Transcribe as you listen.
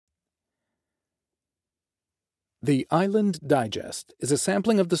The Island Digest is a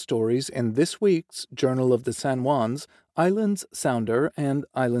sampling of the stories in this week's Journal of the San Juans, Islands Sounder, and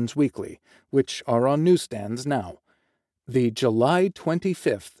Islands Weekly, which are on newsstands now. The July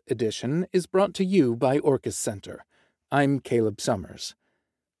 25th edition is brought to you by Lopez Center. I'm Caleb Summers.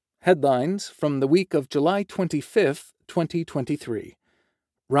 Headlines from the week of July 25th, 2023.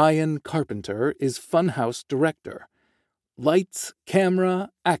 Ryan Carpenter is Funhouse director. Lights,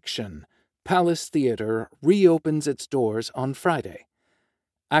 camera, action. Palace Theater reopens its doors on Friday.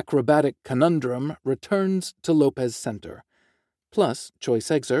 Acrobatic Conundrum returns to Lopez Center. Plus, choice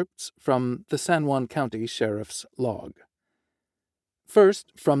excerpts from the San Juan County Sheriff's log.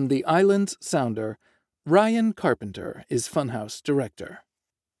 First, from the Islands Sounder, Ryan Carpenter is Funhouse director.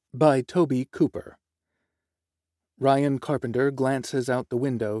 By Toby Cooper. Ryan Carpenter glances out the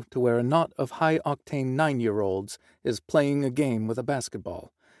window to where a knot of high-octane 9-year-olds is playing a game with a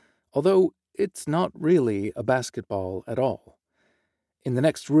basketball, although it's not really a basketball at all. In the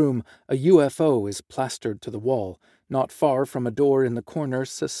next room, a UFO is plastered to the wall, not far from a door in the corner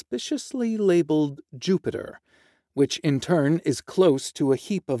suspiciously labeled Jupiter, which in turn is close to a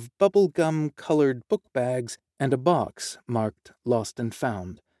heap of bubblegum-colored book bags and a box marked Lost and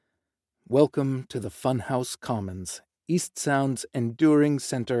Found. Welcome to the Funhouse Commons, East Sound's enduring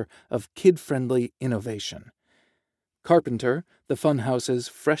center of kid-friendly innovation. Carpenter, the Funhouse's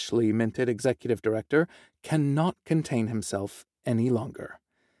freshly minted executive director, cannot contain himself any longer.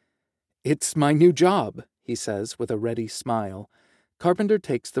 "It's my new job," he says with a ready smile. Carpenter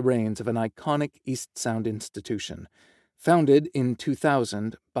takes the reins of an iconic East Sound institution. Founded in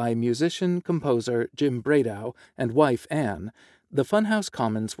 2000 by musician-composer Jim Bradow and wife Anne, the Funhouse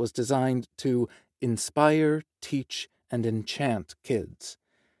Commons was designed to inspire, teach, and enchant kids.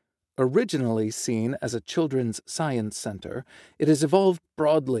 Originally seen as a children's science center, it has evolved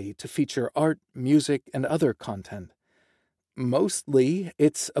broadly to feature art, music, and other content. "Mostly,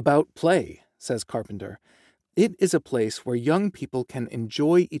 it's about play," says Carpenter. "It is a place where young people can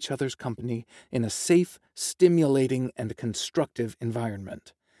enjoy each other's company in a safe, stimulating, and constructive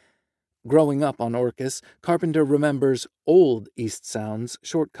environment." Growing up on Orcas, Carpenter remembers old East Sound's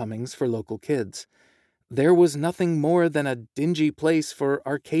shortcomings for local kids. "There was nothing more than a dingy place for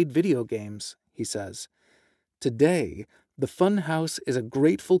arcade video games," he says. Today, the Funhouse is a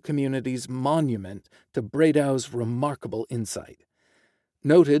grateful community's monument to Bradow's remarkable insight.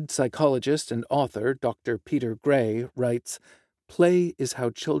 Noted psychologist and author Dr. Peter Gray writes, "Play is how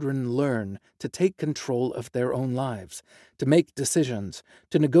children learn to take control of their own lives, to make decisions,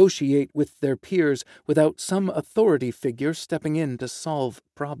 to negotiate with their peers without some authority figure stepping in to solve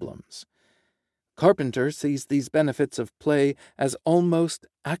problems." Carpenter sees these benefits of play as almost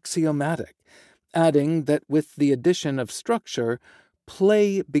axiomatic, adding that with the addition of structure,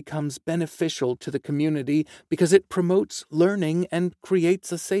 play becomes beneficial to the community because it promotes learning and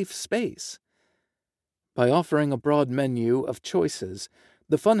creates a safe space. By offering a broad menu of choices,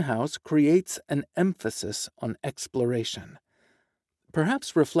 the Funhouse creates an emphasis on exploration.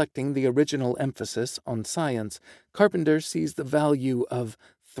 Perhaps reflecting the original emphasis on science, Carpenter sees the value of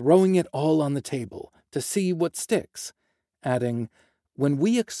throwing it all on the table to see what sticks, adding, "When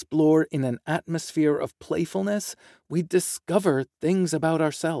we explore in an atmosphere of playfulness, we discover things about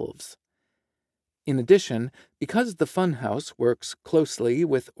ourselves." In addition, because the Funhouse works closely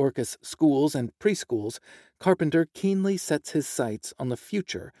with Orcas schools and preschools, Carpenter keenly sets his sights on the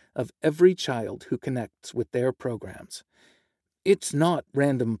future of every child who connects with their programs. "It's not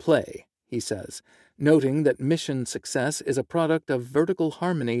random play," he says, noting that mission success is a product of vertical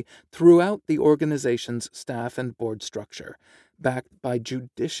harmony throughout the organization's staff and board structure, backed by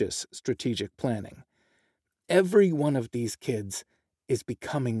judicious strategic planning. "Every one of these kids is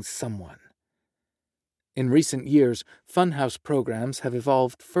becoming someone." In recent years, Funhouse programs have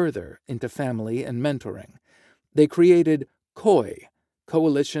evolved further into family and mentoring. They created COY,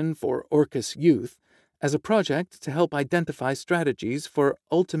 Coalition for Orcas Youth, as a project to help identify strategies for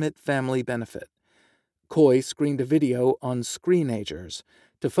ultimate family benefit. COY screened a video on screenagers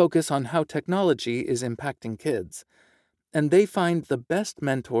to focus on how technology is impacting kids. And they find the best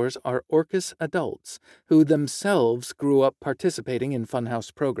mentors are Orcas adults who themselves grew up participating in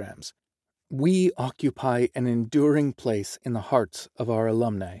Funhouse programs. "We occupy an enduring place in the hearts of our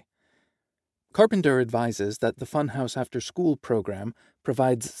alumni." Carpenter advises that the Funhouse After School program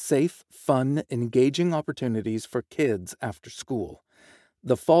provides safe, fun, engaging opportunities for kids after school.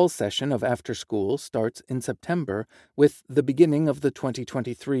 The fall session of After School starts in September with the beginning of the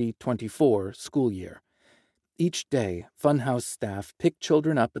 2023-24 school year. Each day, Funhouse staff pick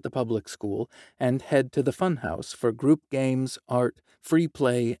children up at the public school and head to the Funhouse for group games, art, free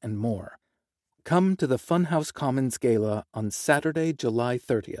play, and more. Come to the Funhouse Commons Gala on Saturday, July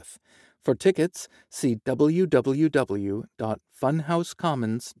 30th. For tickets, see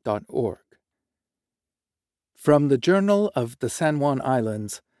www.funhousecommons.org. From the Journal of the San Juan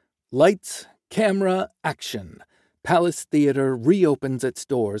Islands, Lights, Camera, Action! Palace Theater reopens its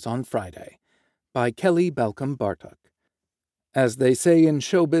doors on Friday, by Kelly Balcom Bartok. As they say in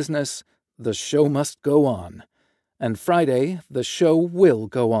show business, the show must go on. And Friday, the show will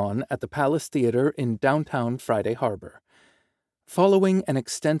go on at the Palace Theater in downtown Friday Harbor. Following an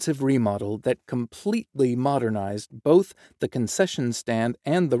extensive remodel that completely modernized both the concession stand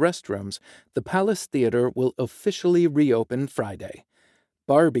and the restrooms, the Palace Theater will officially reopen Friday.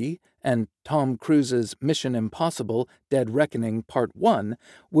 Barbie and Tom Cruise's Mission Impossible: Dead Reckoning Part 1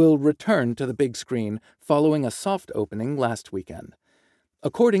 will return to the big screen following a soft opening last weekend.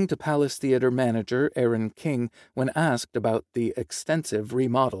 According to Palace Theater manager Aaron King, when asked about the extensive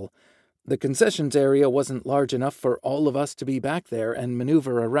remodel, the concessions area wasn't large enough for all of us to be back there and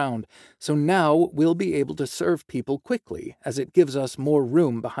maneuver around, so now we'll be able to serve people quickly, as it gives us more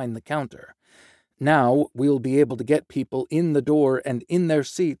room behind the counter. Now we'll be able to get people in the door and in their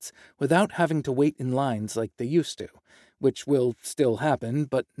seats without having to wait in lines like they used to, which will still happen,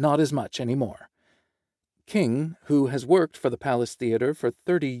 but not as much anymore. King, who has worked for the Palace Theater for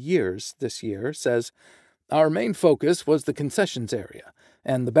 30 years this year, says, "Our main focus was the concessions area,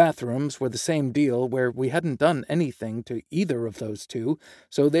 and the bathrooms were the same deal where we hadn't done anything to either of those two,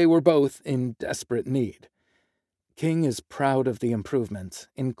 so they were both in desperate need." King is proud of the improvements,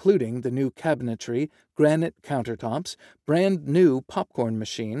 including the new cabinetry, granite countertops, brand new popcorn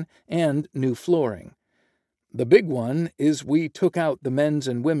machine, and new flooring. "The big one is we took out the men's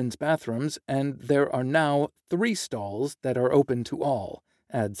and women's bathrooms, and there are now 3 stalls that are open to all,"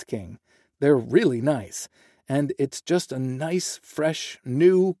 adds King. "They're really nice, and it's just a nice, fresh,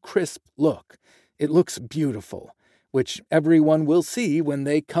 new, crisp look. It looks beautiful, which everyone will see when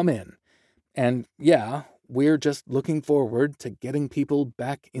they come in. And yeah, we're just looking forward to getting people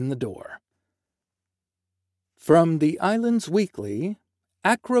back in the door." From the Islands Weekly,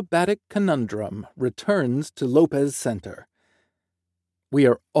 Acrobatic Conundrum returns to Lopez Center. We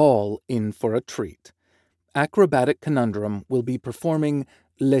are all in for a treat. Acrobatic Conundrum will be performing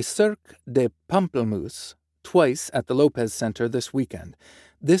Le Cirque de Pamplemousse twice at the Lopez Center this weekend.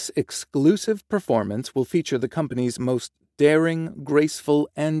 This exclusive performance will feature the company's most daring, graceful,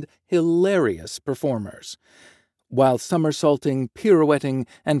 and hilarious performers. While somersaulting, pirouetting,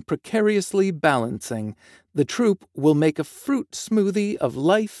 and precariously balancing, the troupe will make a fruit smoothie of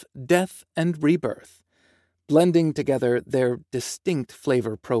life, death, and rebirth. Blending together their distinct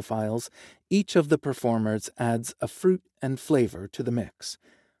flavor profiles, each of the performers adds a fruit and flavor to the mix.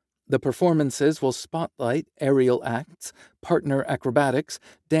 The performances will spotlight aerial acts, partner acrobatics,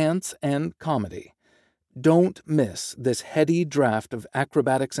 dance, and comedy. Don't miss this heady draft of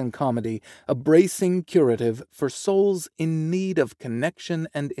acrobatics and comedy, a bracing curative for souls in need of connection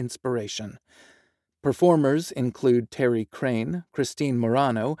and inspiration. Performers include Terry Crane, Christine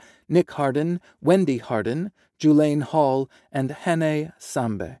Morano, Nick Harden, Wendy Harden, Julaine Hall, and Hane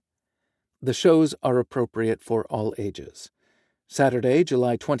Sambe. The shows are appropriate for all ages. Saturday,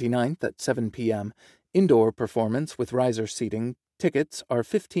 July 29th at 7 p.m., indoor performance with riser seating. Tickets are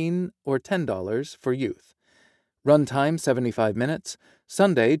 $15 or $10 for youth. Runtime 75 minutes.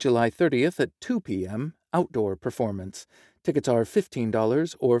 Sunday, July 30th at 2 p.m., outdoor performance. Tickets are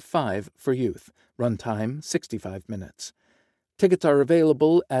 $15 or $5 for youth. Runtime 65 minutes. Tickets are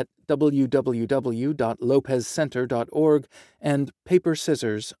available at www.lopezcenter.org and Paper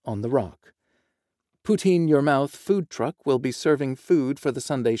Scissors on the Rock. Poutine Your Mouth food truck will be serving food for the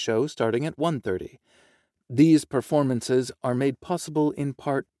Sunday show starting at 1:30. These performances are made possible in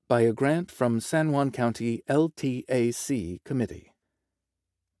part by a grant from San Juan County LTAC Committee.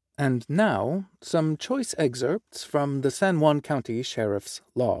 And now, some choice excerpts from the San Juan County Sheriff's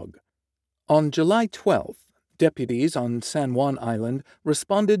log. On July 12th, deputies on San Juan Island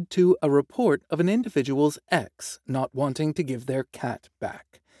responded to a report of an individual's ex not wanting to give their cat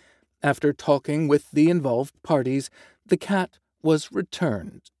back. After talking with the involved parties, the cat was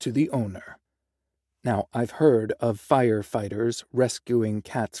returned to the owner. Now, I've heard of firefighters rescuing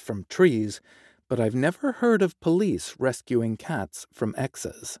cats from trees, but I've never heard of police rescuing cats from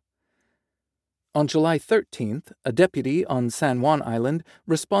exes. On July 13th, a deputy on San Juan Island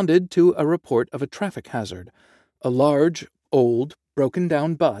responded to a report of a traffic hazard. A large, old,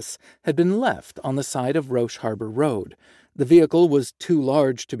 broken-down bus had been left on the side of Roche Harbor Road. The vehicle was too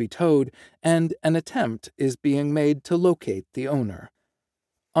large to be towed, and an attempt is being made to locate the owner.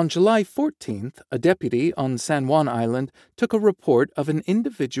 On July 14th, a deputy on San Juan Island took a report of an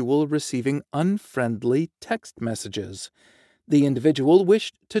individual receiving unfriendly text messages. The individual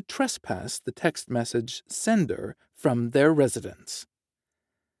wished to trespass the text message sender from their residence.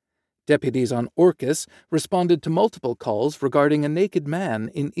 Deputies on Orcas responded to multiple calls regarding a naked man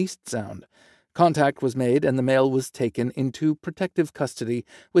in East Sound. Contact was made and the male was taken into protective custody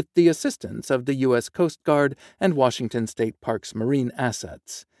with the assistance of the U.S. Coast Guard and Washington State Parks Marine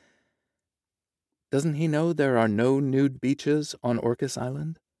assets. Doesn't he know there are no nude beaches on Orcas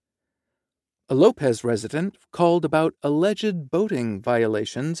Island? A Lopez resident called about alleged boating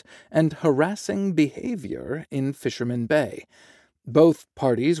violations and harassing behavior in Fisherman Bay. Both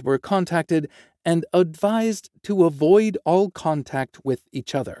parties were contacted and advised to avoid all contact with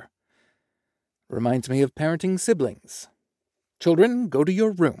each other. Reminds me of parenting siblings. Children, go to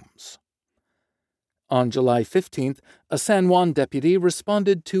your rooms. On July 15th, a San Juan deputy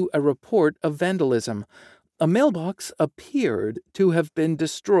responded to a report of vandalism. A mailbox appeared to have been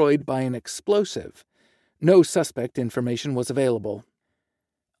destroyed by an explosive. No suspect information was available.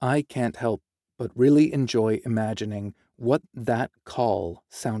 I can't help but really enjoy imagining what that call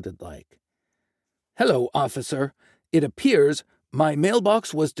sounded like. "Hello, officer. It appears my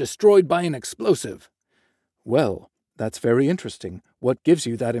mailbox was destroyed by an explosive." "Well, that's very interesting. What gives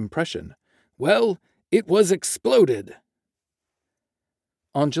you that impression?" "Well, it was exploded."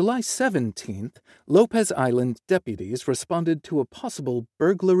 On July 17th, Lopez Island deputies responded to a possible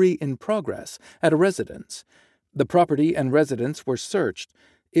burglary in progress at a residence. The property and residence were searched.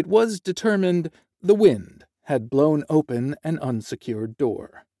 It was determined the wind had blown open an unsecured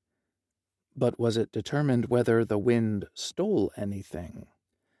door. But was it determined whether the wind stole anything?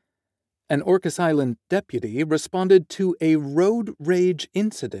 An Orcas Island deputy responded to a road rage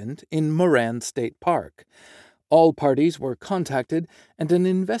incident in Moran State Park. All parties were contacted and an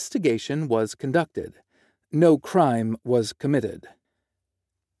investigation was conducted. No crime was committed.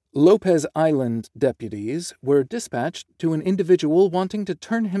 Lopez Island deputies were dispatched to an individual wanting to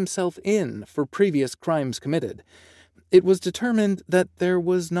turn himself in for previous crimes committed. It was determined that there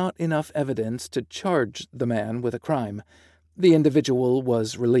was not enough evidence to charge the man with a crime. The individual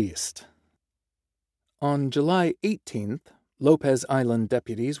was released. On July 18th, Lopez Island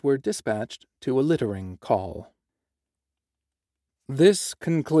deputies were dispatched to a littering call. This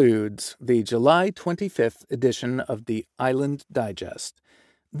concludes the July 25th edition of the Island Digest.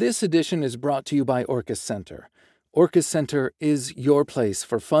 This edition is brought to you by Orcas Center. Orcas Center is your place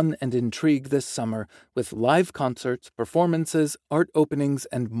for fun and intrigue this summer with live concerts, performances, art openings,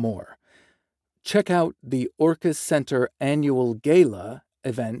 and more. Check out the Orcas Center Annual Gala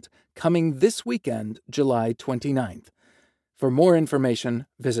event coming this weekend, July 29th. For more information,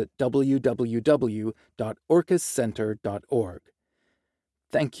 visit www.orcascenter.org.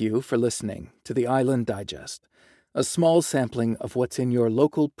 Thank you for listening to the Island Digest, a small sampling of what's in your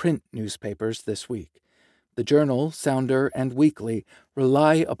local print newspapers this week. The Journal, Sounder, and Weekly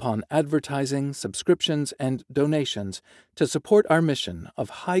rely upon advertising, subscriptions, and donations to support our mission of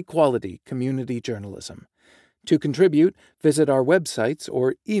high-quality community journalism. To contribute, visit our websites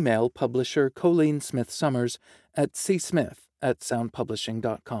or email publisher Colleen Smith Summers at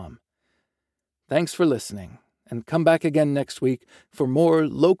csmith@soundpublishing.com. Thanks for listening, and come back again next week for more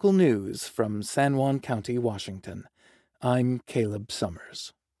local news from San Juan County, Washington. I'm Caleb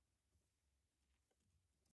Summers.